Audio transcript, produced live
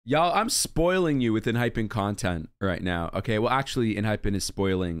Y'all, I'm spoiling you with Enhypen content right now. Okay, well, actually, Enhypen is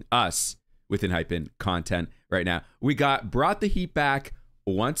spoiling us with Enhypen content right now. We brought the heat back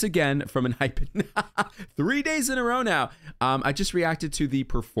once again from Enhypen. 3 days in a row now. I just reacted to the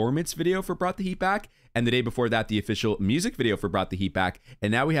performance video for Brought the Heat Back, and the day before that, the official music video for Brought the Heat Back.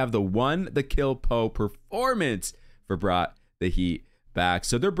 And now we have the 1TheKillPo performance for Brought the Heat Back.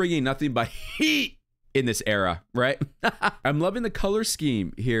 So they're bringing nothing but heat in this era, right? I'm loving the color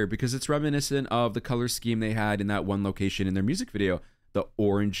scheme here because it's reminiscent of the color scheme they had in that one location in their music video, the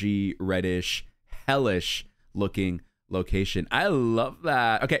orangey, reddish, hellish looking location. I love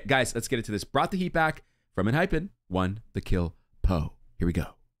that. Okay, guys, let's get into this. Brought the Heat Back from Enhypen, 1TheKillPo. Here we go.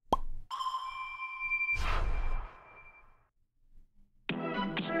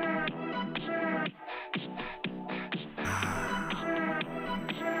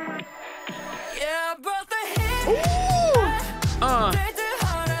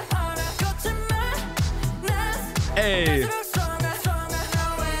 Hey.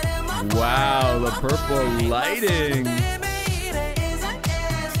 Wow, the purple lighting.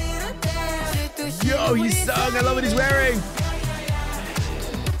 Yo, he's sung. I love what he's wearing.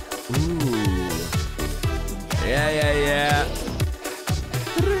 Ooh. Yeah, yeah, yeah.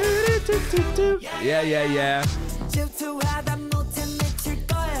 Yeah, yeah, yeah.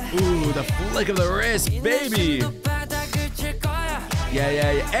 Ooh, the flick of the wrist, baby. Yeah,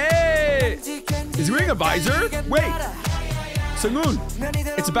 yeah, yeah. Hey! Is he wearing a visor? Wait. Sangoon.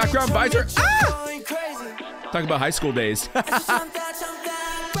 It's a background visor. Ah! Talk about high school days. Ooh!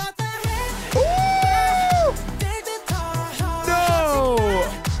 No!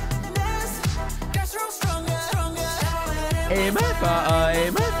 Hey, my fa, hey,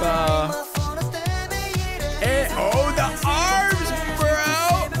 my fa. Hey, oh, the arms, bro!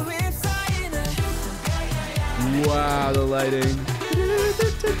 Wow, the lighting.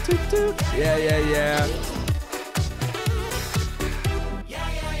 Yeah, yeah, yeah.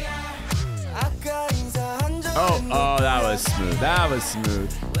 Oh, that was smooth. That was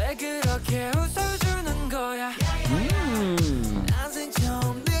smooth.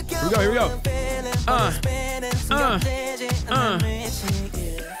 Here we go, here we go.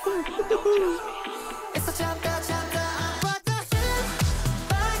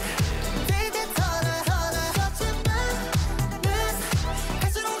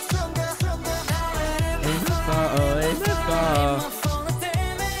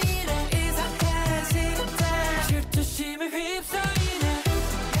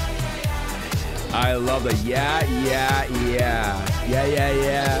 I love the yeah, yeah, yeah. Yeah, yeah,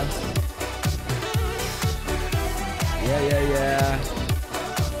 yeah. Yeah, yeah, yeah.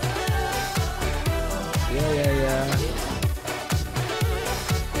 Yeah, yeah, yeah.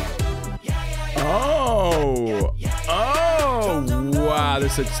 Oh! Oh! Wow,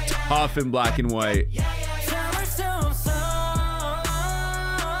 this is tough in black and white.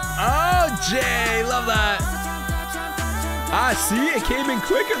 Oh, Jay! Love that! Ah, see? It came in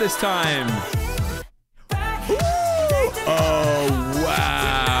quicker this time. Oh,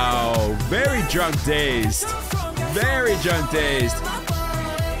 wow. Very drunk dazed. Very drunk dazed.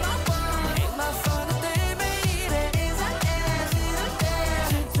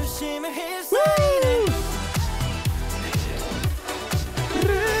 Woo!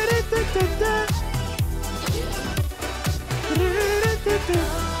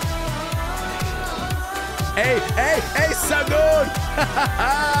 Hey, hey, hey, Sangoon!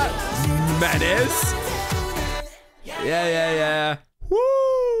 Menace. Yeah, yeah, yeah.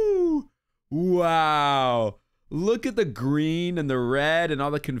 Woo! Wow. Look at the green and the red and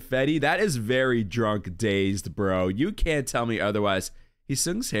all the confetti. That is very drunk dazed, bro. You can't tell me otherwise.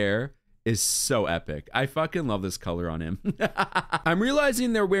 Heesung's hair is so epic. I fucking love this color on him. I'm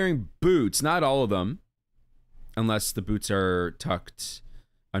realizing they're wearing boots. Not all of them. Unless the boots are tucked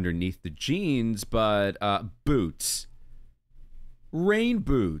underneath the jeans, but boots. Rain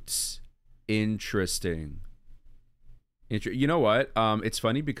boots. Interesting. You know what? It's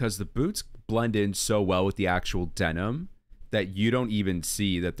funny because the boots blend in so well with the actual denim that you don't even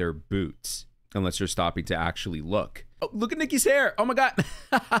see that they're boots unless you're stopping to actually look. Oh, look at Nicki's hair. Oh my God.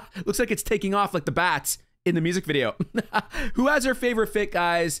 Looks like it's taking off like the bats in the music video. Who has her favorite fit,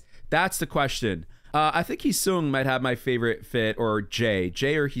 guys? That's the question. I think Heesung might have my favorite fit, or Jay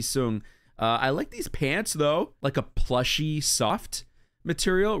or Heesung. I like these pants though, like a plushy, soft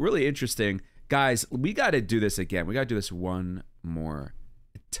material. Really interesting. Guys, we got to do this again. We got to do this one more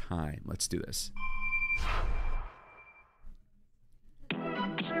time. Let's do this.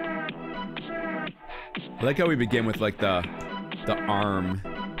 I like how we begin with like the arm,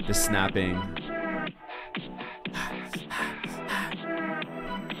 the snapping.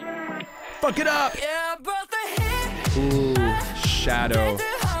 Fuck it up. Ooh, shadow,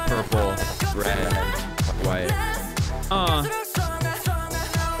 purple, red, white.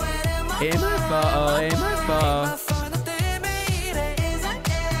 Aim my fall, aim my fall.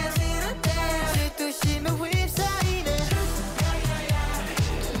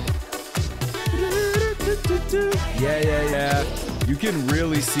 Yeah. You can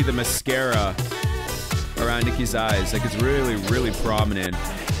really see the mascara around Nikki's eyes. Like, it's really, really prominent.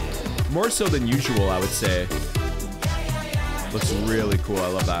 More so than usual, I would say. Looks really cool. I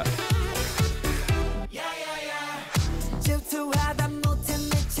love that.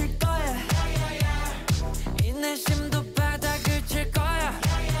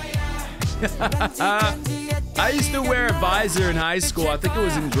 I used to wear a visor in high school. I think it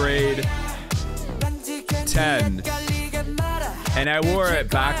was in grade 10. And I wore it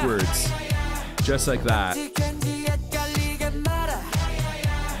backwards. Just like that.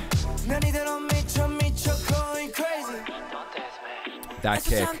 That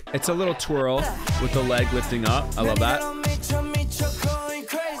kick. It's a little twirl with the leg lifting up. I love that.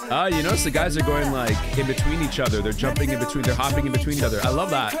 You notice the guys are going like in between each other. They're jumping in between. They're hopping in between each other. I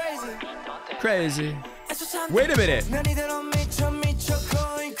love that. Crazy. Wait a minute.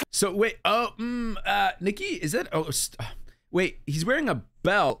 So wait. Nikki, is that? Wait. He's wearing a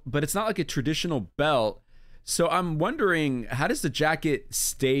belt, but it's not like a traditional belt. So I'm wondering, how does the jacket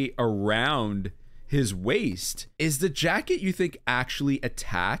stay around his waist? Is the jacket, you think, actually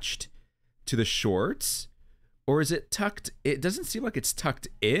attached to the shorts? Or is it tucked? It doesn't seem like it's tucked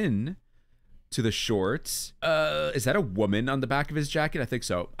in to the shorts. Is that a woman on the back of his jacket? I think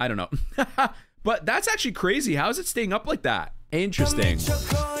so. I don't know. But that's actually crazy. How is it staying up like that? Interesting.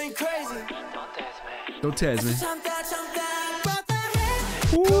 Don't test me.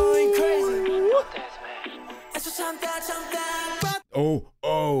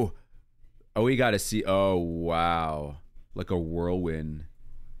 Oh, we gotta see. Oh, wow. Like a whirlwind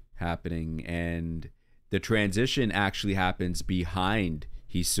happening. And the transition actually happens behind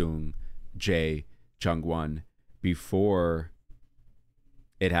Heesung, Jae, Jungwon, before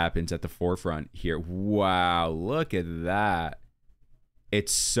it happens at the forefront here. Wow, look at that.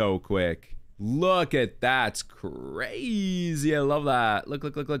 It's so quick. Look at that. It's crazy. I love that. Look.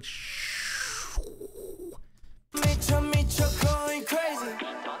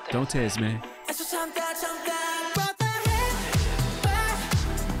 Don't tase me.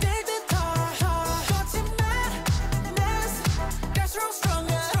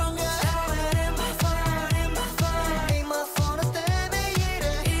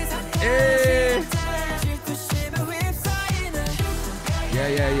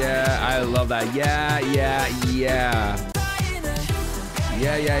 Yeah. I love that. Yeah. Yeah.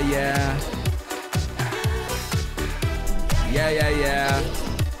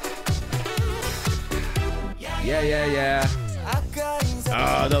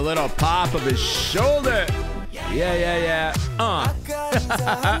 Oh, the little pop of his shoulder. Yeah.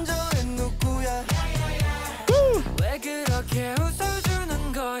 Woo.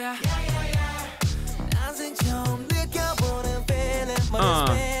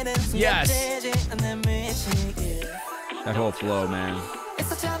 Yes. That whole flow, man.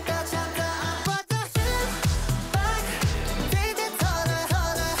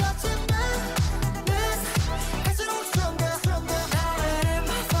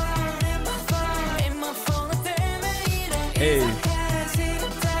 Hey.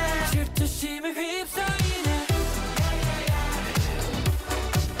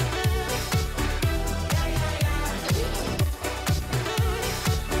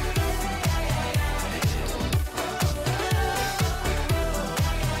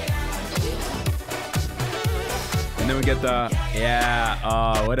 And then we get the, yeah,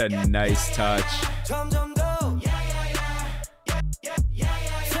 oh, what a nice touch.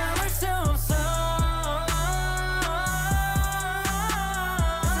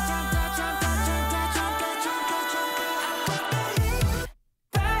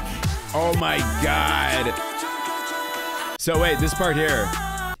 Oh my God. So wait, this part here.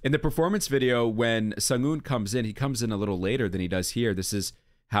 In the performance video, when Sunghoon comes in, he comes in a little later than he does here. This is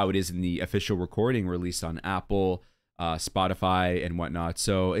how it is in the official recording released on Apple, Spotify, and whatnot.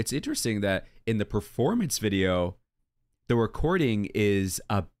 So it's interesting that in the performance video, the recording is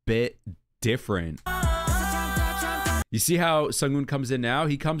a bit different. You see how Sunghoon comes in now?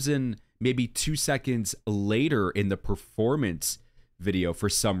 He comes in maybe 2 seconds later in the performance video for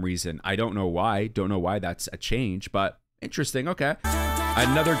some reason. I don't know why. Don't know why that's a change, but interesting. Okay.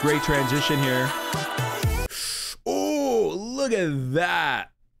 Another great transition here. Oh, look at that.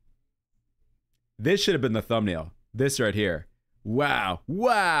 This should have been the thumbnail. This right here. Wow.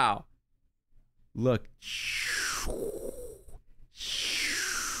 Look.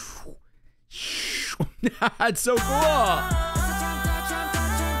 It's so cool.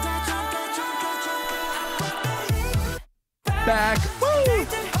 Back. Woo.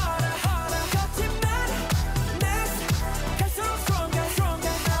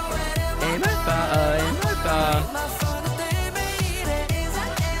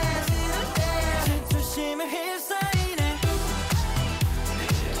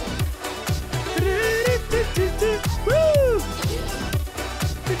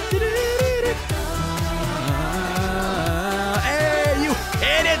 Hey, you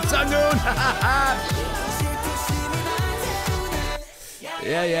hit it, Sungoon!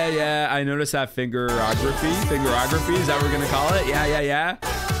 Yeah. I noticed that fingerography. Fingerography, is that what we're gonna call it? Yeah.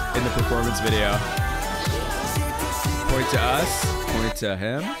 In the performance video. Point to us, point to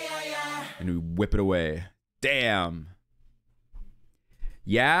him, and we whip it away. Damn.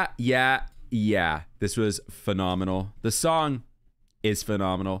 Yeah. This was phenomenal. The song is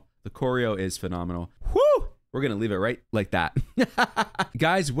phenomenal. The choreo is phenomenal. Whoo! We're gonna leave it right like that.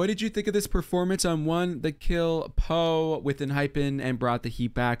 Guys, what did you think of this performance on 1TheKillPo with Enhypen and brought the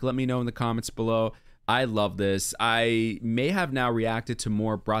heat back? Let me know in the comments below. I love this. I may have now reacted to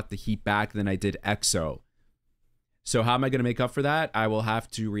more brought the heat back than I did EXO. So how am I gonna make up for that? I will have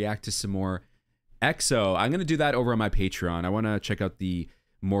to react to some more EXO. I'm gonna do that over on my Patreon. I wanna check out the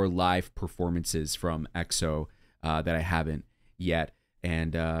more live performances from EXO that I haven't yet.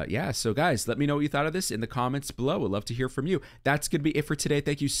 And yeah, so guys, let me know what you thought of this in the comments below. We'd love to hear from you. That's going to be it for today.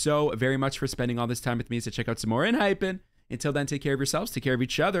 Thank you so very much for spending all this time with me to check out some more Enhypen. Until then, take care of yourselves, take care of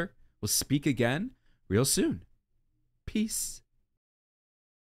each other. We'll speak again real soon. Peace.